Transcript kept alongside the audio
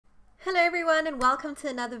everyone, and welcome to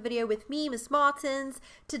another video with me, Miss Martins.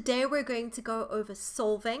 Today we're going to go over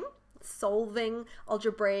solving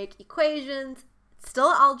algebraic equations. It's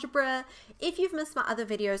still algebra. If you've missed my other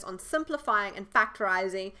videos on simplifying and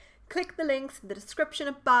factorizing, click the links in the description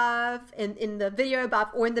above, in the video above,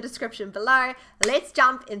 or in the description below. Let's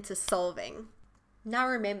jump into solving. Now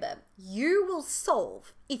remember, you will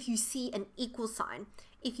solve if you see an equal sign.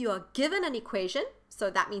 If you are given an equation,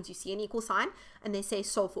 so that means you see an equal sign, and they say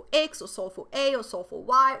solve for x, or solve for a, or solve for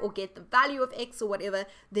y, or get the value of x, or whatever,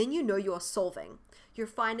 then you know you are solving. You're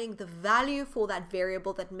finding the value for that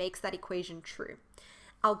variable that makes that equation true.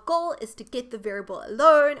 Our goal is to get the variable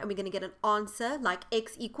alone, and we're going to get an answer like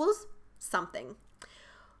x equals something.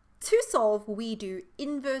 To solve, we do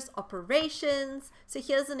inverse operations. So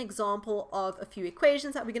here's an example of a few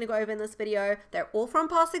equations that we're going to go over in this video. They're all from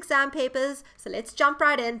past exam papers, so let's jump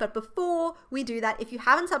right in. But before we do that, if you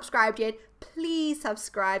haven't subscribed yet, please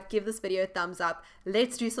subscribe, give this video a thumbs up.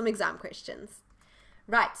 Let's do some exam questions.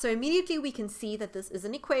 Right, so immediately we can see that this is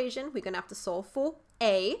an equation. We're going to have to solve for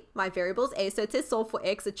a. My variable is a, so it says solve for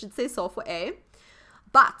x. It should say solve for a.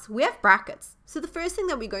 But we have brackets. So the first thing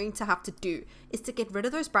that we're going to have to do is to get rid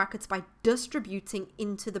of those brackets by distributing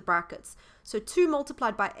into the brackets. So 2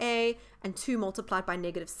 multiplied by a and 2 multiplied by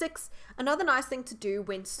 -6. Another nice thing to do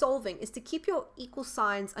when solving is to keep your equal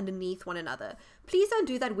signs underneath one another. Please don't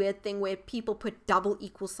do that weird thing where people put double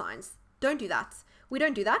equal signs. Don't do that. We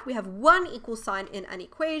don't do that. We have one equal sign in an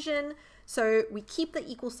equation. So we keep the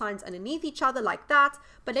equal signs underneath each other like that.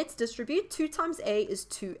 But let's distribute. 2 times a is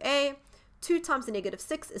 2a. 2 times the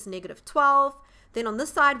 -6 is -12. Then on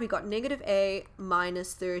this side, we got -a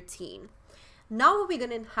minus 13. Now what we're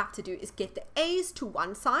going to have to do is get the a's to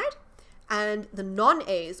one side and the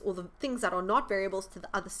non-a's, or the things that are not variables, to the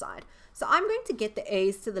other side. So I'm going to get the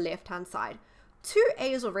a's to the left-hand side.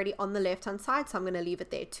 2a is already on the left-hand side, so I'm going to leave it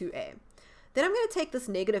there, 2a. Then I'm going to take this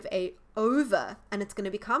 -a over, and it's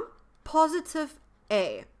going to become positive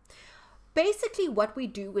a. Basically, what we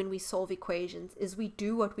do when we solve equations is we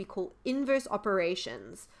do what we call inverse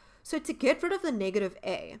operations. So to get rid of the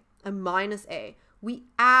 -a, a minus a, we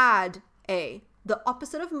add a. The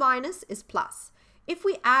opposite of minus is plus. If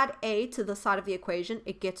we add a to the side of the equation,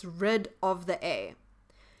 it gets rid of the a.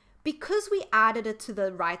 Because we added it to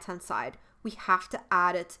the right-hand side, we have to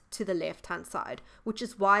add it to the left-hand side, which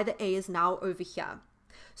is why the a is now over here.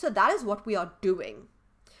 So that is what we are doing.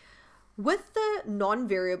 With the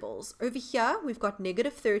non-variables, over here, we've got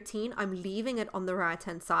 -13. I'm leaving it on the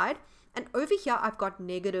right-hand side. And over here, I've got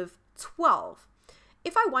 -12.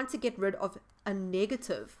 If I want to get rid of a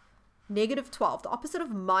 -12, the opposite of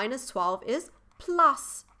 -12 is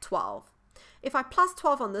 +12. If I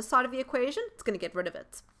 +12 on this side of the equation, it's going to get rid of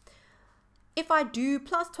it. If I do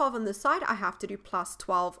 +12 on this side, I have to do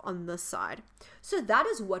 +12 on this side. So that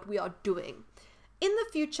is what we are doing. In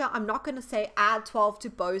the future, I'm not going to say add 12 to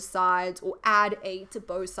both sides or add a to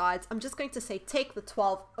both sides. I'm just going to say take the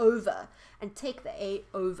 12 over and take the a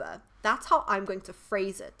over. That's how I'm going to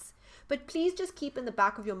phrase it. But please just keep in the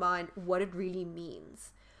back of your mind what it really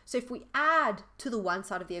means. So if we add to the one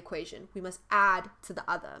side of the equation, we must add to the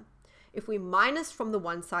other. If we minus from the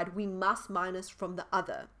one side, we must minus from the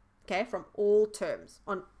other. Okay, from all terms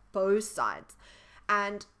on both sides.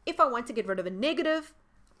 And if I want to get rid of a negative,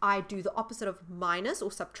 I do the opposite of minus,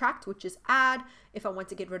 or subtract, which is add. If I want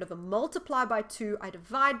to get rid of a multiply by 2, I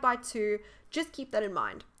divide by 2. Just keep that in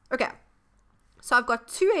mind. Okay, so I've got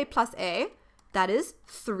 2a plus a, that is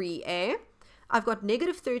 3a. I've got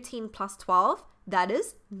 -13 plus 12, that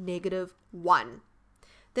is -1.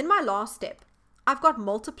 Then my last step, I've got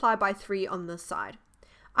multiply by 3 on this side.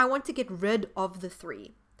 I want to get rid of the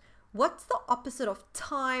 3. What's the opposite of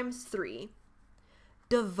times 3?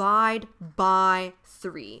 Divide by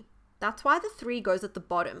 3. That's why the 3 goes at the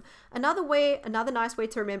bottom. Another nice way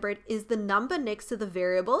to remember it is the number next to the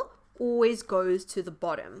variable always goes to the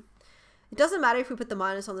bottom. It doesn't matter if we put the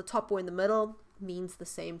minus on the top or in the middle, it means the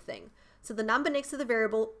same thing. So the number next to the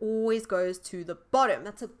variable always goes to the bottom.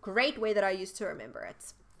 That's a great way that I use to remember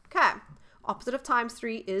it. Okay, opposite of times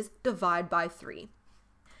 3 is divide by 3.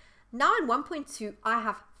 Now in 1.2, I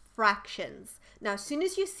have fractions. Now, as soon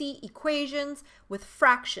as you see equations with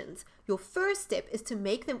fractions, your first step is to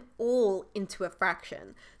make them all into a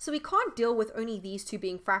fraction. So we can't deal with only these two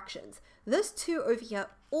being fractions. This 2 over here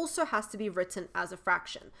also has to be written as a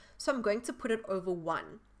fraction. So I'm going to put it over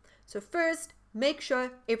 1. So first, make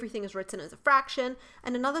sure everything is written as a fraction.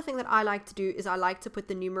 And another thing that I like to do is I like to put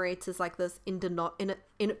the numerators like this in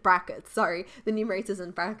brackets. Sorry, the numerators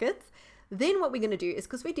in brackets. Then what we're going to do is,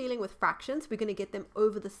 because we're dealing with fractions, we're going to get them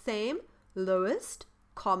over the same lowest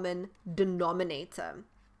common denominator.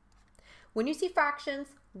 When you see fractions,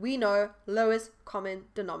 we know lowest common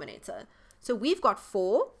denominator. So we've got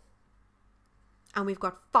 4, and we've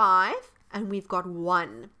got 5, and we've got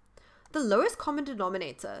 1. The lowest common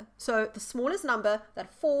denominator, so the smallest number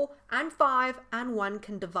that 4 and 5 and 1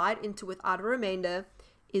 can divide into without a remainder,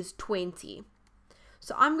 is 20.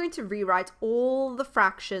 So I'm going to rewrite all the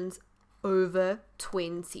fractions over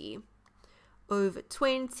 20. Over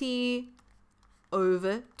 20,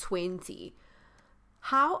 over 20.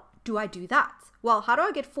 How do I do that? Well, how do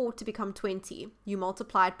I get 4 to become 20? You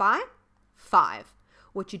multiply it by 5.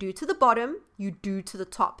 What you do to the bottom, you do to the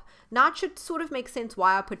top. Now it should sort of make sense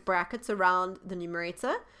why I put brackets around the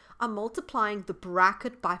numerator. I'm multiplying the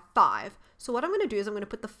bracket by 5. So what I'm going to do is I'm going to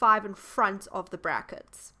put the 5 in front of the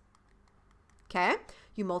brackets. Okay,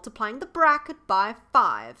 you're multiplying the bracket by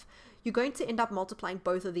 5. You're going to end up multiplying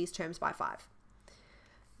both of these terms by 5.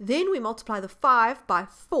 Then we multiply the 5 by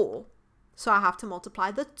 4. So I have to multiply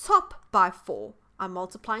the top by 4. I'm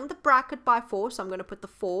multiplying the bracket by 4, so I'm going to put the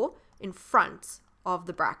 4 in front of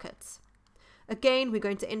the brackets. Again, we're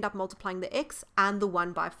going to end up multiplying the x and the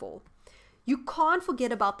 1 by 4. You can't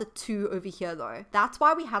forget about the 2 over here though. That's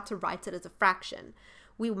why we had to write it as a fraction.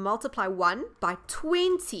 We multiply 1 by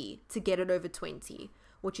 20 to get it over 20.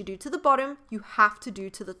 What you do to the bottom, you have to do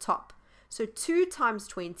to the top. So 2 times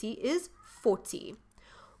 20 is 40.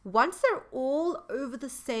 Once they're all over the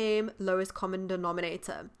same lowest common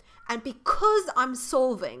denominator, and because I'm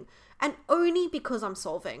solving, and only because I'm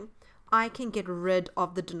solving, I can get rid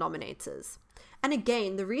of the denominators. And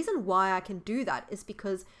again, the reason why I can do that is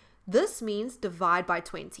because this means divide by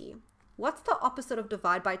 20. What's the opposite of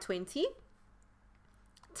divide by 20?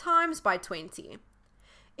 Times by 20.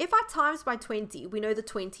 If I times by 20, we know the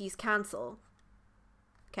 20s cancel.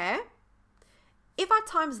 Okay? If I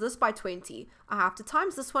times this by 20, I have to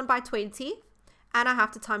times this one by 20, and I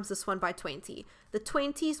have to times this one by 20. The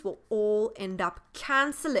 20s will all end up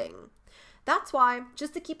cancelling. That's why,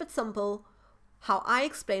 just to keep it simple, how I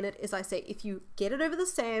explain it is I say if you get it over the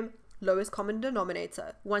same lowest common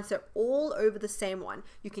denominator, once they're all over the same one,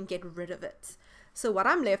 you can get rid of it. So what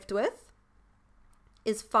I'm left with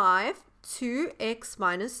is 5, 2x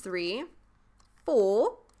minus 3,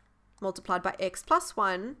 4 multiplied by x plus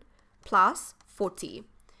 1 plus 40.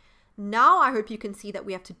 Now I hope you can see that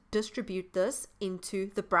we have to distribute this into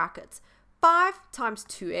the brackets. 5 times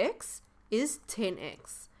 2x is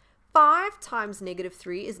 10x. 5 times negative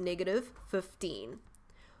 3 is negative 15.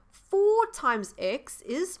 4 times x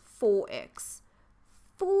is 4x.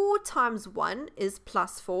 4 times 1 is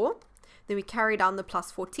plus 4. Then we carry down the plus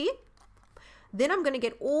 40. Then I'm going to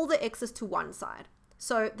get all the x's to one side.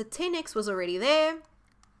 So the 10x was already there.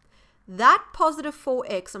 That positive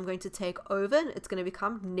 4x I'm going to take over, and it's going to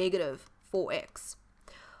become negative 4x.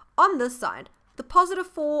 On this side, the positive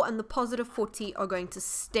 4 and the positive 40 are going to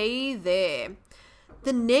stay there.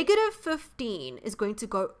 The negative 15 is going to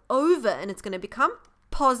go over, and it's going to become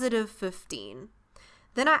positive 15.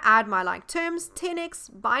 Then I add my like terms. 10x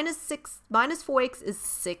minus 4x is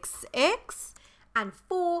 6x. And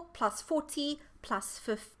 4 plus 40 plus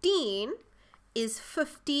 15 is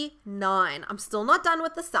 59. I'm still not done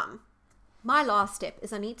with the sum. My last step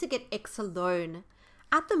is I need to get x alone.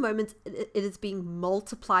 At the moment, it is being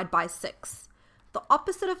multiplied by 6. The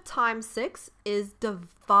opposite of times 6 is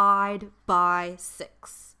divide by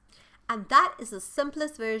 6. And that is the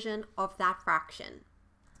simplest version of that fraction.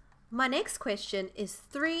 My next question is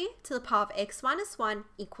 3 to the power of x minus 1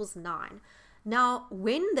 equals 9. Now,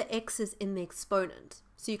 when the x is in the exponent,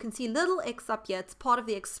 so you can see little x up here, it's part of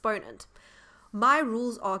the exponent. My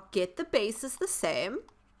rules are get the bases the same,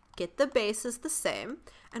 get the bases the same,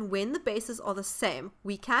 and when the bases are the same,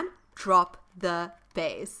 we can drop the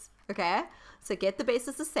base, okay? So get the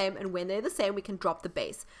bases the same, and when they're the same, we can drop the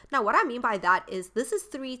base. Now, what I mean by that is this is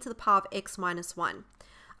 3 to the power of x minus 1.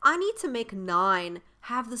 I need to make 9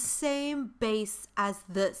 have the same base as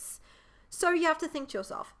this. So you have to think to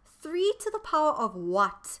yourself, 3 to the power of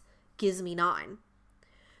what gives me 9?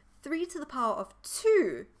 3 to the power of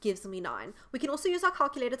 2 gives me 9. We can also use our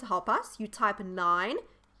calculator to help us. You type 9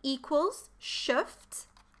 equals shift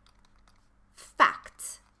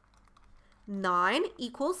fact. 9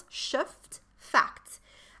 equals shift fact.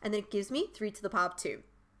 And then it gives me 3 to the power of 2.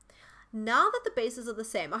 Now that the bases are the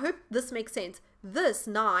same, I hope this makes sense. This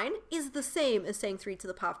 9 is the same as saying 3 to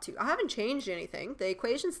the power of 2. I haven't changed anything. The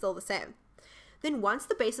equation's still the same. Then once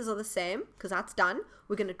the bases are the same, because that's done,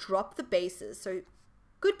 we're going to drop the bases. So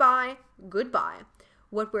goodbye, goodbye.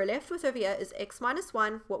 What we're left with over here is x minus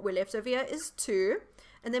 1. What we're left over here is 2.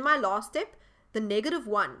 And then my last step, the negative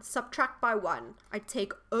 1, subtract by 1. I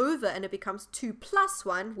take over and it becomes 2 plus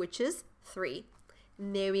 1, which is 3.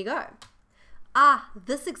 And there we go.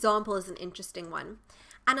 This example is an interesting one.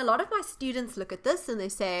 And a lot of my students look at this and they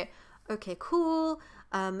say, okay, cool.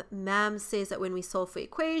 Ma'am says that when we solve for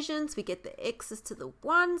equations, we get the x's to the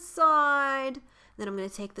one side. Then I'm going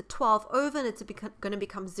to take the 12 over and it's going to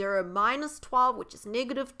become 0 minus 12, which is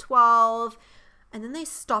negative 12. And then they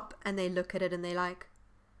stop and they look at it and they're like,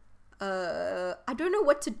 I don't know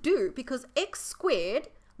what to do because x squared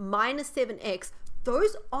minus 7x,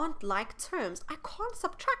 those aren't like terms. I can't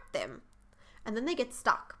subtract them. And then they get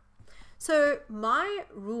stuck. So my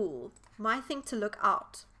rule, my thing to look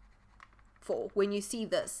out for when you see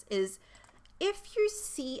this is if you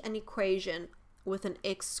see an equation with an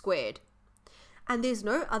x squared and there's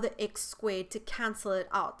no other x squared to cancel it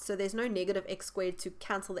out, so there's no negative x squared to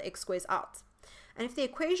cancel the x squares out, and if the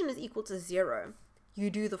equation is equal to 0, you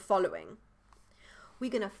do the following.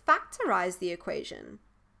 We're going to factorize the equation.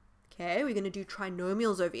 Okay, we're going to do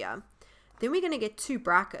trinomials over here. Then we're going to get 2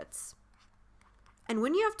 brackets. And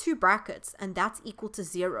when you have 2 brackets and that's equal to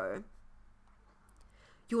 0,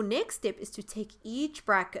 your next step is to take each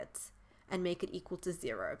bracket and make it equal to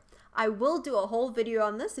 0. I will do a whole video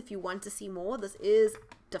on this if you want to see more. This is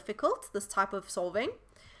difficult, this type of solving.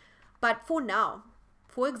 But for now,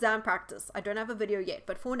 for exam practice, I don't have a video yet,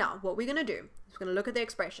 but for now, what we're going to do is we're going to look at the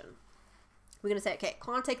expression. We're going to say, okay,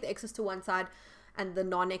 can't take the x's to one side and the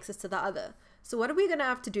non-x's to the other. So what are we going to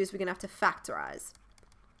have to do is we're going to have to factorize.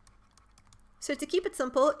 So to keep it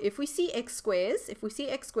simple, if we see x squares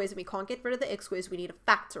and we can't get rid of the x squares, we need to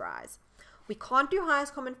factorize. We can't do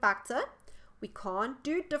highest common factor. We can't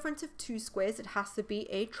do difference of 2 squares. It has to be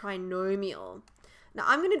a trinomial. Now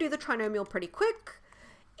I'm going to do the trinomial pretty quick.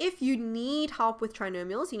 If you need help with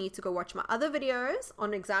trinomials, you need to go watch my other videos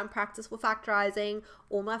on exam practice for factorizing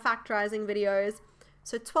or my factorizing videos.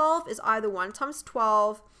 So 12 is either 1 times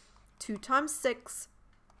 12, 2 times 6,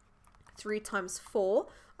 3 times 4.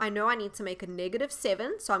 I know I need to make a negative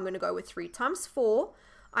 7, so I'm going to go with 3 times 4.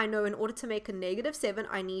 I know in order to make a negative 7,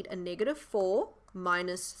 I need a negative 4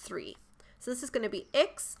 minus 3. So this is going to be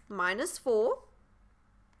x minus 4,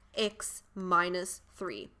 x minus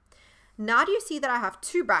 3. Now do you see that I have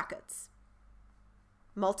 2 brackets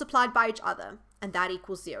multiplied by each other, and that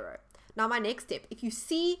equals 0. Now my next step, if you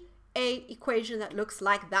see a equation that looks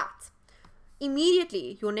like that,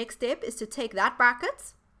 immediately your next step is to take that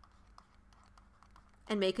bracket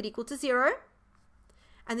and make it equal to 0.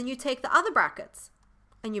 And then you take the other brackets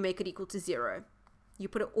and you make it equal to 0. You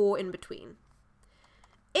put an or in between.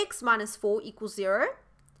 X minus 4 equals 0.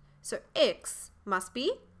 So x must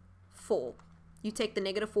be 4. You take the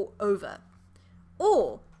negative 4 over.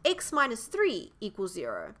 Or x minus 3 equals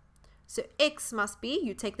 0. So x must be,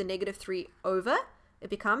 you take the negative 3 over. It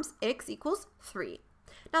becomes x equals 3.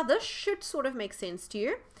 Now this should sort of make sense to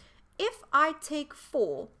you. If I take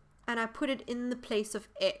 4 and I put it in the place of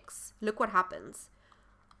x, look what happens.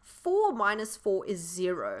 4 minus 4 is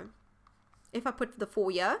 0. If I put the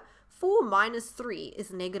 4 here, 4 minus 3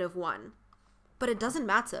 is negative 1. But it doesn't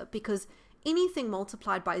matter because anything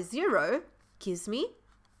multiplied by 0 gives me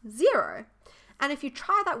 0. And if you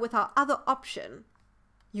try that with our other option,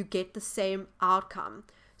 you get the same outcome.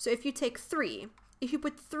 So if you take 3, if you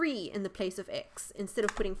put 3 in the place of x instead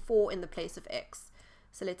of putting 4 in the place of x.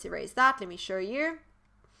 So let's erase that. Let me show you.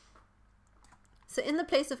 So in the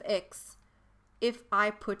place of x, if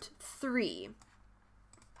I put 3,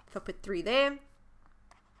 if I put 3 there,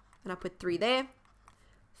 and I put 3 there,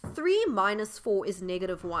 3 minus 4 is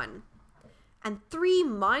negative 1. And 3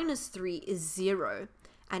 minus 3 is 0.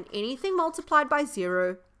 And anything multiplied by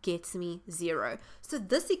 0 gets me 0. So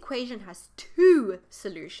this equation has 2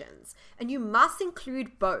 solutions. And you must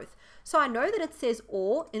include both. So I know that it says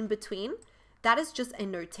or in between. That is just a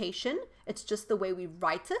notation. It's just the way we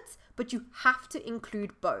write it. But you have to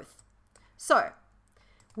include both. So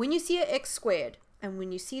when you see an x squared and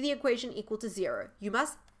when you see the equation equal to 0, you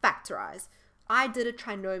must factorize. I did a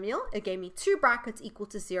trinomial. It gave me 2 brackets equal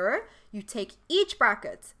to 0. You take each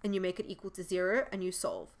bracket and you make it equal to 0 and you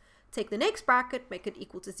solve. Take the next bracket, make it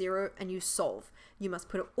equal to 0 and you solve. You must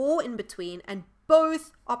put an or in between and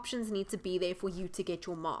both options need to be there for you to get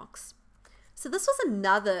your marks. So this was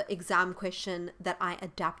another exam question that I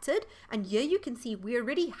adapted, and here you can see we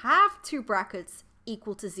already have 2 brackets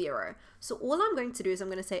equal to 0. So all I'm going to do is I'm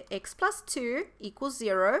going to say x plus 2 equals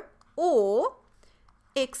 0 or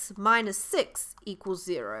x minus 6 equals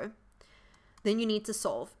 0. Then you need to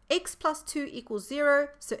solve. X plus 2 equals 0,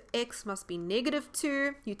 so x must be negative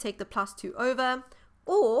 2. You take the plus 2 over.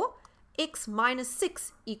 Or x minus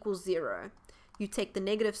 6 equals 0. You take the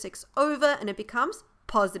negative 6 over and it becomes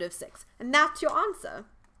positive 6. And that's your answer.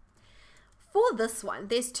 For this one,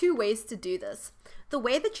 there's 2 ways to do this. The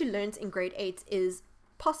way that you learned in grade 8 is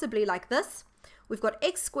possibly like this. We've got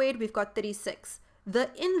x squared, we've got 36. The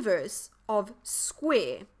inverse of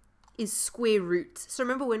square is square root. So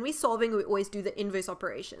remember, when we're solving, we always do the inverse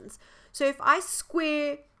operations. So if I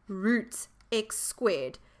square root x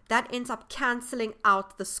squared, that ends up cancelling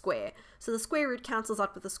out the square. So the square root cancels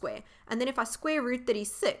out with the square. And then if I square root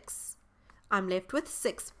 36, I'm left with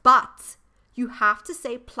 6. But you have to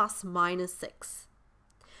say plus minus 6.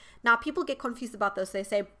 Now, people get confused about this. They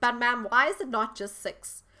say, but ma'am, why is it not just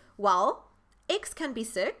 6? Well, x can be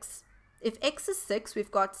 6. If x is 6,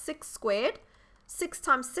 we've got 6 squared. 6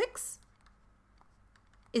 times 6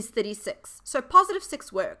 is 36. So positive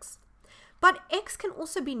 6 works. But x can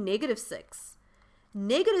also be negative 6.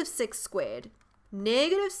 Negative 6 squared,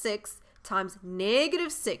 negative 6 times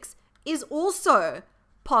negative 6 is also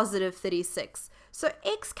positive 36. So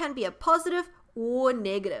x can be a positive or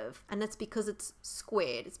negative, and that's because it's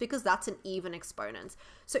squared. It's because that's an even exponent.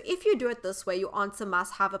 So if you do it this way, your answer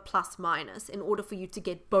must have a plus minus in order for you to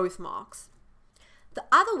get both marks. The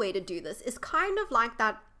other way to do this is kind of like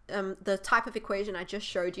that, the type of equation I just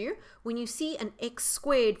showed you. When you see an x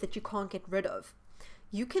squared that you can't get rid of,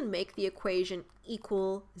 you can make the equation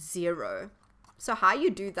equal 0. So how you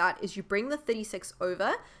do that is you bring the 36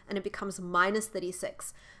 over and it becomes minus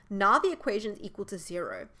 36. Now the equation is equal to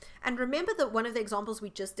 0. And remember that one of the examples we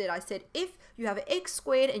just did, I said if you have an x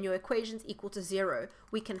squared and your equation is equal to 0,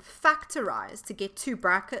 we can factorize to get 2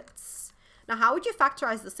 brackets. Now how would you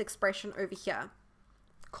factorize this expression over here?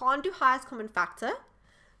 Can't do highest common factor.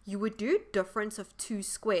 You would do difference of 2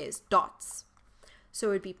 squares, dots. So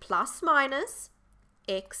it would be plus minus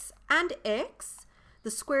x and x. The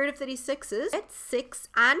square root of 36 is 6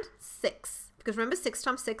 and 6. Because remember, 6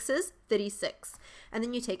 times 6 is 36. And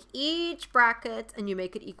then you take each bracket and you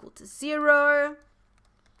make it equal to 0.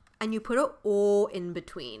 And you put an or in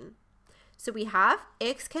between. So we have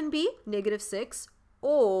x can be negative 6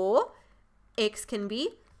 or x can be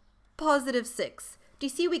positive 6. Do you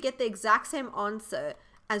see we get the exact same answer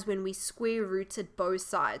as when we square rooted both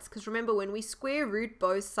sides? Because remember, when we square root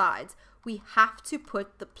both sides, we have to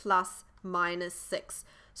put the plus minus 6.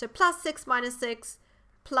 So plus 6 minus 6,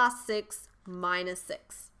 plus 6 minus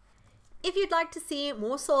 6. If you'd like to see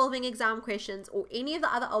more solving exam questions or any of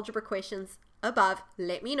the other algebra questions above,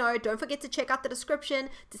 let me know. Don't forget to check out the description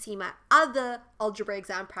to see my other algebra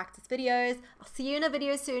exam practice videos. I'll see you in a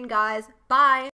video soon, guys. Bye.